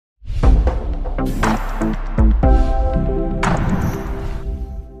I'm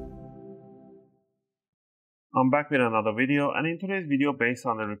back with another video, and in today's video, based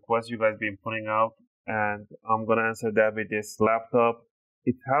on the request you guys been putting out, and I'm gonna answer that with this laptop.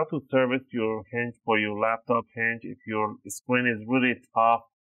 It's how to service your Hinge for your laptop Hinge if your screen is really tough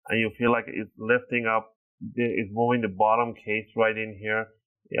and you feel like it's lifting up, it's moving the bottom case right in here.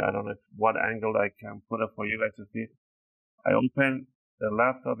 Yeah, I don't know what angle I can put it for you guys to see. I open the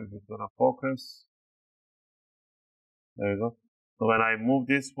laptop, if it's gonna focus. There you go. So when I move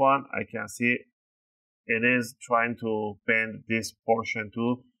this one, I can see it is trying to bend this portion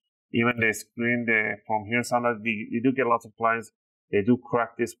too. Even the screen, from here, sometimes you do get lots of clients, they do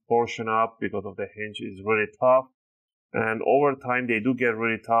crack this portion up because of the Hinge is really tough. And over time, they do get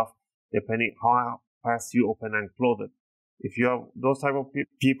really tough depending how fast you open and close it. If you have those type of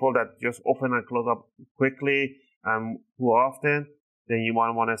people that just open and close up quickly and too often, then you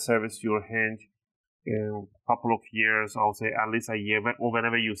might want to service your Hinge in a couple of years, I'll say at least a year, or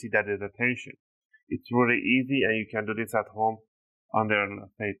whenever you see that there's a tension. It's really easy, and you can do this at home under,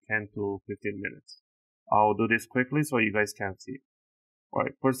 let's say, 10 to 15 minutes. I'll do this quickly so you guys can see. All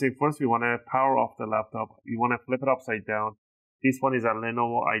right, first thing first, we want to power off the laptop. You want to flip it upside down. This one is a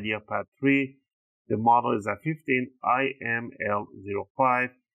Lenovo Ideapad 3. The model is a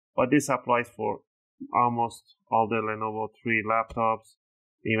 15IML05, but this applies for almost all the Lenovo 3 laptops,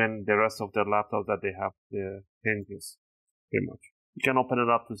 even the rest of the laptops that they have the hinges, pretty much. You can open it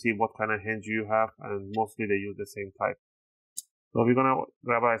up to see what kind of hinge you have, and mostly they use the same type. So we're going to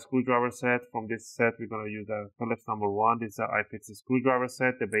grab a screwdriver set. From this set, we're going to use a Phillips number 1. This is an UFIXTEK screwdriver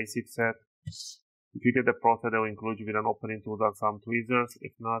set, the basic set. If you get the Pro set, they will include you with an opening tool and some tweezers.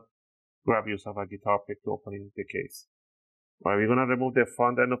 If not, grab yourself a guitar pick to open the case. All right, we're going to remove the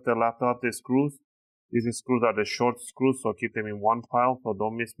front end of the laptop, the screws. These screws are the short screws, so keep them in one pile, so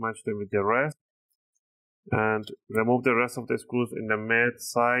don't mismatch them with the rest. And remove the rest of the screws in the mid,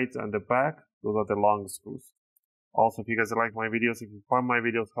 sides, and the back. Those are the long screws. Also, if you guys like my videos, if you find my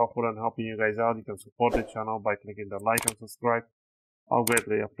videos helpful and helping you guys out, you can support the channel by clicking the like and subscribe. I'll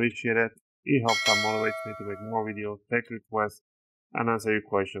greatly appreciate it. It helps and motivates me to make more videos, take requests, and answer your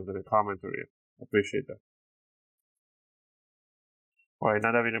questions in the comment area. Appreciate that. Alright,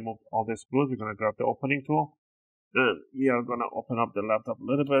 now that we removed all the screws, we're going to grab the opening tool. And we are going to open up the laptop a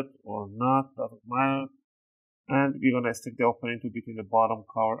little bit, or not, doesn't matter. And we're going to stick the opening tool between the bottom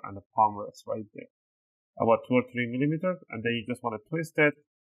cover and the palm rest right there, about 2 or 3 millimeters. And then you just want to twist it.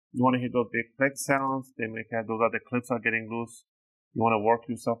 You want to hear those big click sounds. They make it, those are the clips are getting loose. You want to work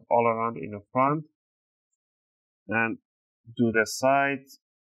yourself all around in the front and do the sides.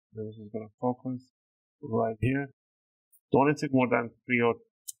 This is going to focus right here. Don't take more than 3 or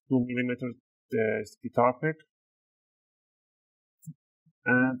 2 millimeters the guitar pick.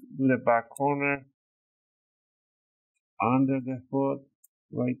 And do the back corner under the foot,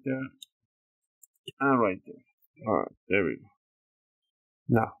 right there, and right there. Alright, there we go.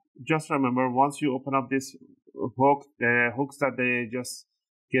 Now, just remember, once you open up this hook, the hooks that they just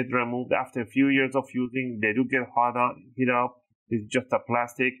get removed after a few years of using, they do get heat up. It's just a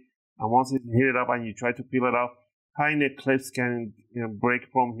plastic, and once it's heated up and you try to peel it off, tiny clips can break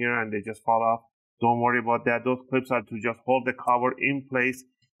from here and they just fall off. Don't worry about that. Those clips are to just hold the cover in place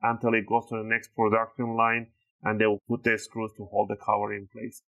until it goes to the next production line, and they will put the screws to hold the cover in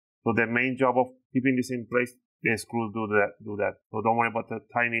place. So the main job of keeping this in place, the screws do that. So don't worry about the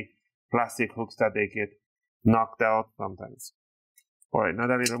tiny plastic hooks that they get knocked out sometimes. All right, now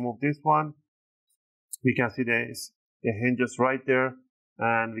that we remove this one, we can see the hinges right there,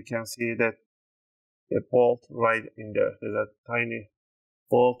 and we can see that the bolt right in there. There's a tiny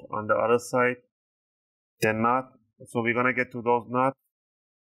bolt on the other side. The nut. So we're gonna get to those nuts.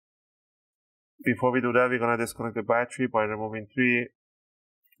 Before we do that, we're gonna disconnect the battery by removing 3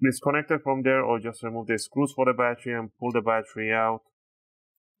 disconnected from there, or just remove the screws for the battery and pull the battery out.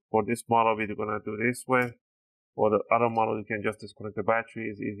 For this model, we're gonna do this way. For the other model, you can just disconnect the battery.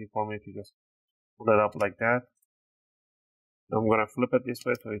 It's easy for me to just pull it up like that. I'm gonna flip it this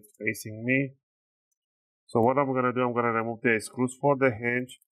way so it's facing me. So what I'm gonna do, I'm gonna remove the screws for the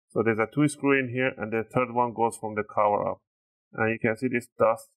hinge. So there's a 2 screw in here, and the third one goes from the cover up. And you can see this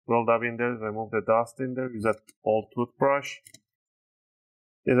dust rolled up in there. Remove the dust in there. Use that old toothbrush.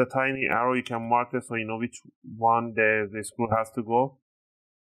 There's a tiny arrow, you can mark it so you know which one the screw has to go.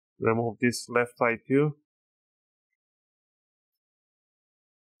 Remove this left side too.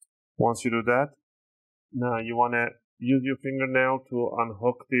 Once you do that, now you want to use your fingernail to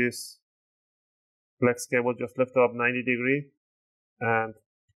unhook this flex cable. Just lift it up 90 degrees and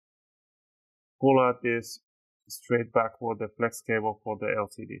pull out this straight back for the flex cable for the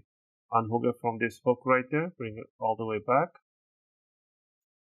LCD. unhook it from this hook right there, bring it all the way back.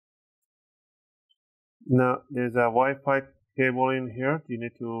 Now there's a Wi-Fi cable in here. You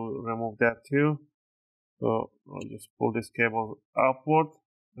need to remove that too. So I'll just pull this cable upward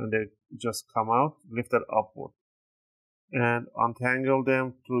and they just come out, lift it upward. And untangle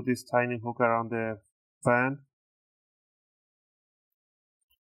them through this tiny hook around the fan.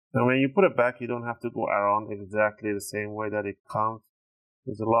 And when you put it back, you don't have to go around exactly the same way that it comes.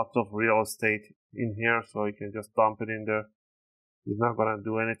 There's a lot of real estate in here, so you can just dump it in there. It's not going to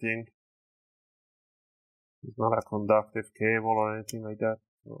do anything. It's not a conductive cable or anything like that.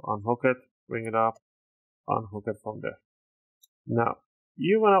 So unhook it, bring it up, unhook it from there. Now,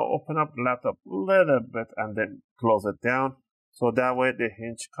 you want to open up the laptop a little bit and then close it down. So that way the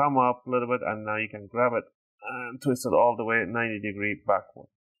hinge come up a little bit and now you can grab it and twist it all the way 90 degrees backward.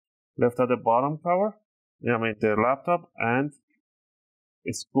 Lift up the bottom cover, the laptop, and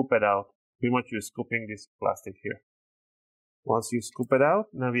scoop it out. Pretty much you're scooping this plastic here. Once you scoop it out,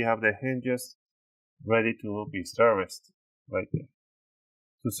 now we have the hinges ready to be serviced right there.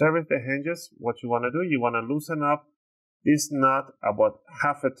 To service the hinges, what you want to do, you want to loosen up this nut about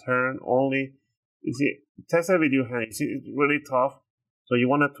half a turn only. You see, test it with your hand. You see, it's really tough. So you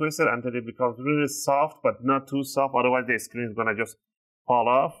want to twist it until it becomes really soft, but not too soft. Otherwise, the screen is going to just fall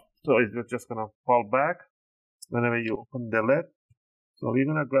off. So it's just going to fall back whenever you open the lid. So we're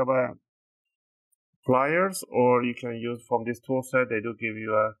going to grab a pliers, or you can use from this tool set. They do give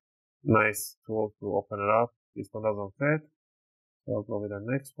you a nice tool to open it up. This one doesn't fit. So I'll go with the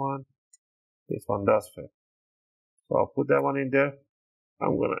next one. This one does fit. So I'll put that one in there.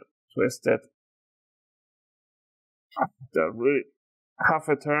 I'm going to twist it after really half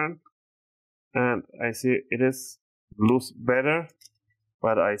a turn. And I see it is loose better.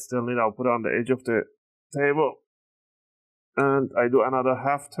 But I still need, I'll put it on the edge of the table. And I do another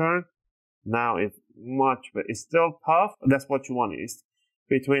half turn. Now it's much better. It's still tough. That's what you want. It's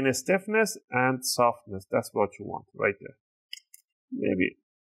between a stiffness and softness. That's what you want right there. Maybe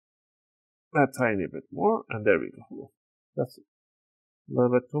a tiny bit more. And there we go. That's a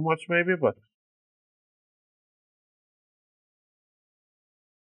little bit too much maybe, but.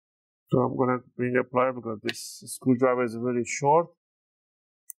 So I'm going to bring a plier because this screwdriver is really short.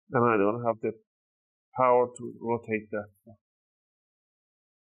 And I don't have the power to rotate that.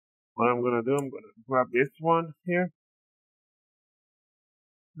 What I'm going to do, I'm going to grab this one here.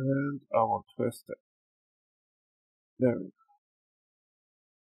 And I will twist it. There we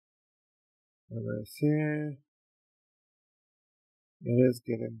go. And I see it is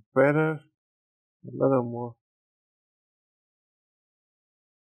getting better. A little more.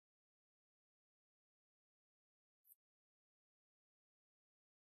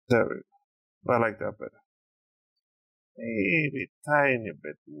 There we go. I like that better. Maybe a tiny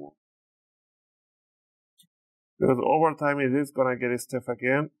bit more. Because over time it is gonna get stiff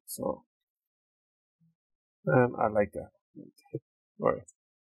again. So, and I like that. Alright.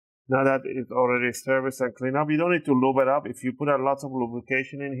 Now that it's already serviced and cleaned up, you don't need to lube it up. If you put a lot of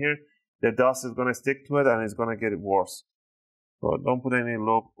lubrication in here, the dust is gonna stick to it and it's gonna get worse. So don't put any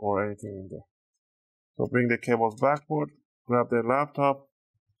lube or anything in there. So bring the cables backward, grab the laptop,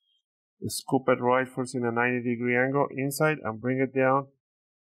 scoop it right first in a 90-degree angle inside and bring it down,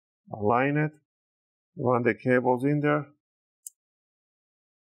 align it, run the cables in there,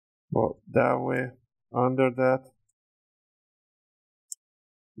 go that way, under that,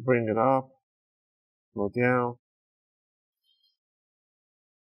 bring it up, go down,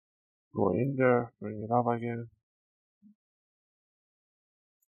 go in there, bring it up again,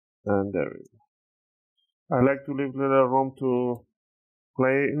 and there we go. I like to leave little room to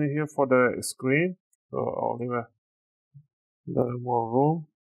play in here for the screen, so I'll leave a little more room,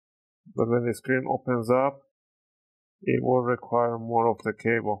 but when the screen opens up, it will require more of the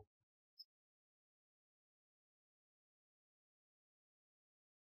cable.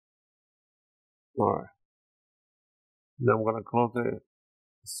 Alright, now I'm going to close the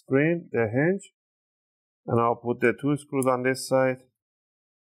screen, the hinge, and I'll put the 2 screws on this side.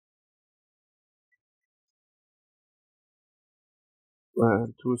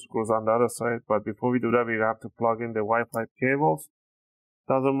 And 2 screws on the other side, but before we do that, we have to plug in the Wi-Fi cables.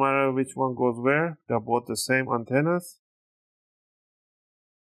 Doesn't matter which one goes where, they're both the same antennas.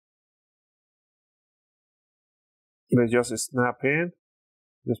 They just snap in,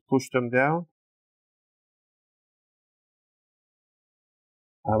 just push them down.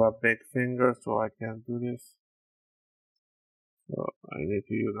 I have a big finger, so I can't do this. So I need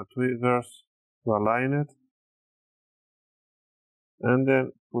to use the tweezers to align it. And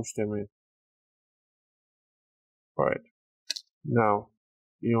then push them in. Alright. Now,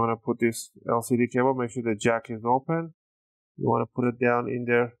 you want to put this LCD cable, make sure the jack is open. You want to put it down in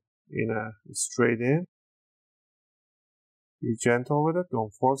there in a straight in. Be gentle with it,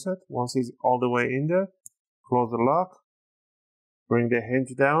 don't force it. Once it's all the way in there, close the lock, bring the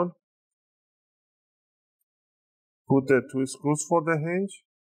hinge down, put the 2 screws for the hinge.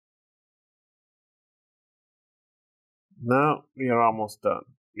 Now we are almost done.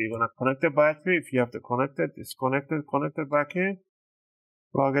 We're going to connect the battery. If you have to connect it, disconnect it, connect it back in,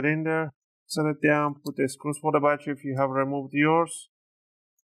 plug it in there, set it down, put the screws for the battery if you have removed yours.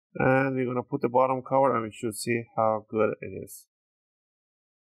 And we're going to put the bottom cover and we should see how good it is.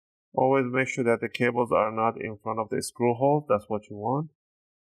 Always make sure that the cables are not in front of the screw hole. That's what you want.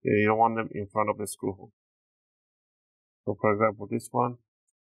 You don't want them in front of the screw hole. So for example, this one,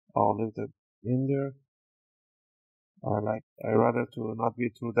 I'll leave it in there. I rather to not be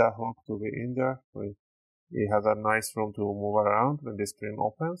through that hook to be in there. So it has a nice room to move around when the screen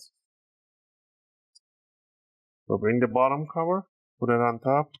opens. So bring the bottom cover, put it on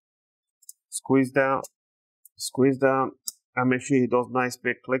top, squeeze down, and make sure those nice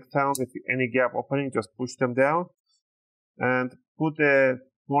big click sounds. If any gap opening, just push them down. And put the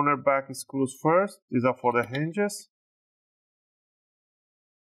corner back screws first. These are for the hinges.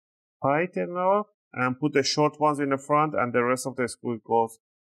 Tighten up and put the short ones in the front, and the rest of the screw goes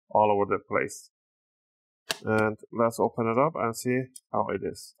all over the place. And let's open it up and see how it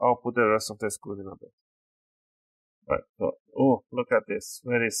is. I'll put the rest of the screws in a bit. Right, so, oh, look at this.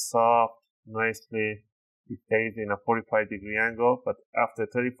 Very soft, nicely. It stays in a 45-degree angle, but after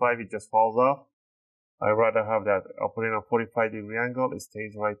 35, it just falls off. I'd rather have that. I'll put it in a 45-degree angle. It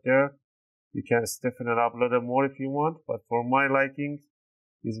stays right there. You can stiffen it up a little more if you want, but for my liking,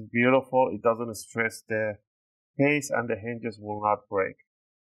 it's beautiful. It doesn't stress the case, and the hinges will not break.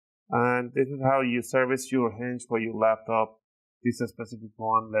 And this is how you service your hinge for your laptop. This is a specific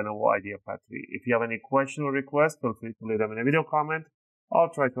one, Lenovo Ideapad 3. If you have any question or request, feel free to leave them in a video comment. I'll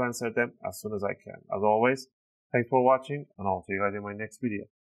try to answer them as soon as I can. As always, thanks for watching, and I'll see you guys in my next video.